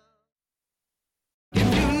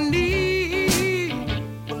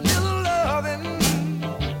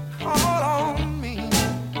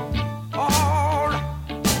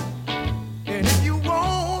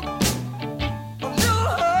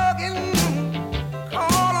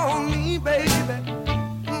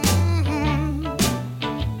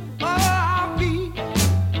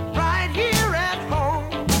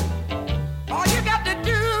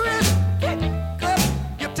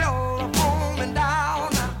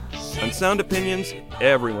 Sound Opinions,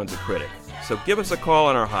 everyone's a critic. So give us a call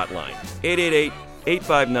on our hotline,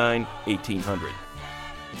 859-1800.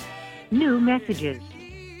 New messages.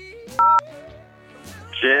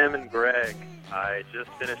 Jim and Greg, I just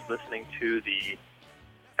finished listening to the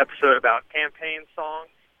episode about campaign songs.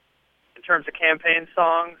 In terms of campaign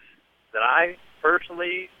songs that I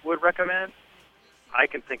personally would recommend, I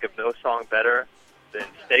can think of no song better than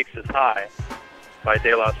Stakes is High by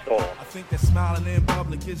De La Soul. I think that smiling in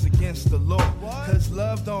public is against the law. Cause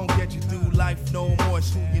love don't get you through life no more.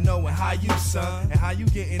 It's who you know and how you, son. And how you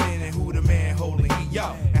getting in and who the man holding he,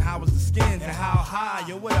 yo. And how was the skins and how high,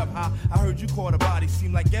 yo, what up, how? I heard you caught a body.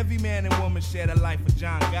 Seem like every man and woman shared a life with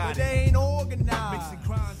John Gotti. But they ain't organized. Mixing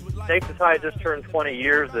crimes with life. Stakes is High just turned 20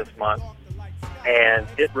 years this month, and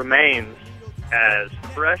it remains as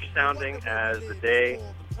fresh sounding as the day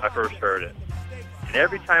I first heard it. And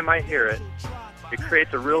every time I hear it, it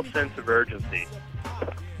creates a real sense of urgency,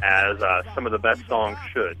 as some of the best songs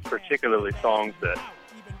should, particularly songs that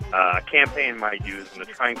a campaign might use when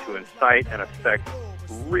they're trying to incite and affect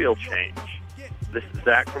real change. This is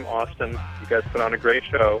Zach from Austin. You guys put on a great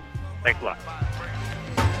show. Thanks a lot.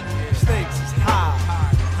 Stakes is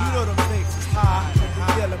high. You know them stakes is high.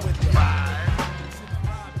 We're dealing with the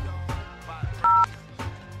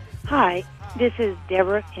Hi, this is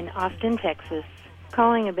Deborah in Austin, Texas,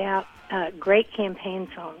 calling about great campaign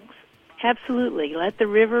songs. Absolutely. Let the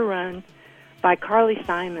River Run by Carly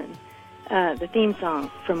Simon, the theme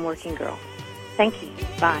song from Working Girl. Thank you.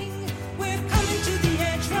 Bye.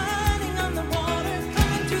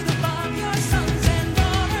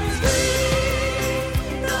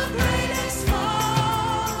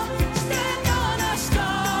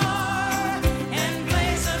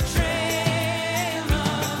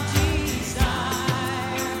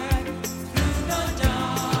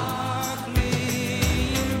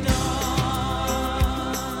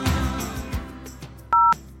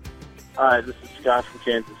 Hi, this is Scott from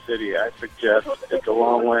Kansas City. I suggest It's a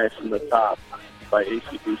Long Way from the Top by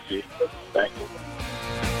AC/DC. Thank you.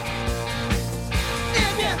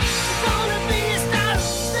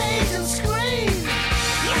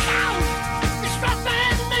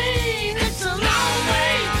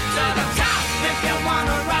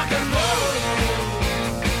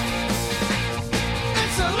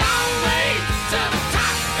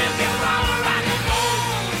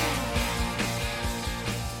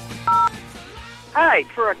 Hi,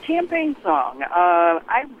 for a campaign song,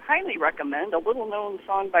 I highly recommend a little-known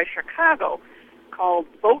song by Chicago called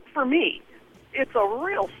Vote for Me. It's a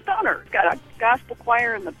real stunner. It's got a gospel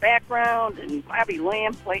choir in the background, and Bobby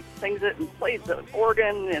Lamb sings it and plays the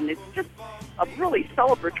organ, and it's just a really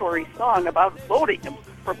celebratory song about voting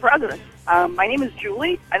for president. My name is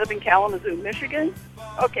Julie. I live in Kalamazoo, Michigan.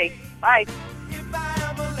 Okay, bye. If I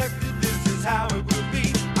am elected, this is how it will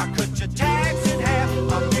be. I cut your tax in half.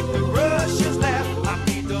 I make the Russians laugh. I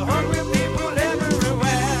feed the hungry people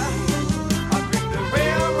everywhere. I bring the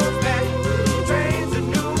railroads back, new trains and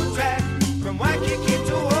new track from Waikiki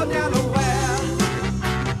to Old Delaware.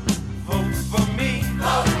 Vote for me,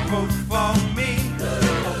 vote for me. I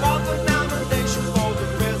want the nomination for the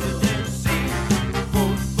presidency.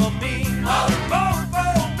 Vote for me, vote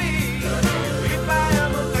for me. If I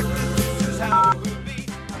am elected, this is how it will be.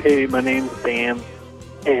 Hey, my name's Dan,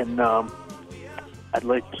 and I'd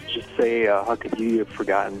like to just say, how could you have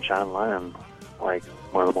forgotten John Lennon, like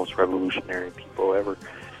one of the most revolutionary people ever?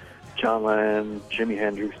 John Lennon, Jimi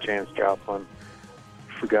Hendrix, Janis Joplin,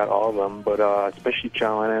 forgot all of them, but especially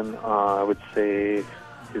John Lennon, I would say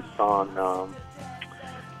his song,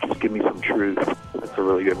 Just Give Me Some Truth. That's a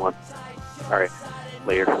really good one. All right,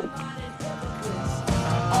 later.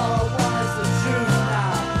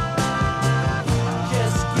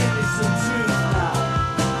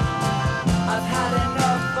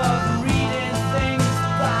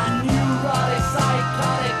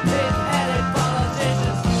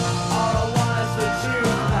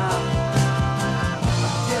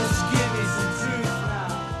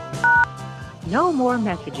 No more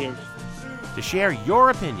messages. To share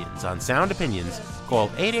your opinions on Sound Opinions, call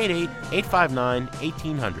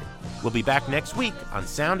 888-859-1800. We'll be back next week on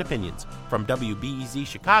Sound Opinions from WBEZ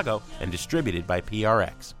Chicago and distributed by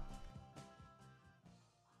PRX.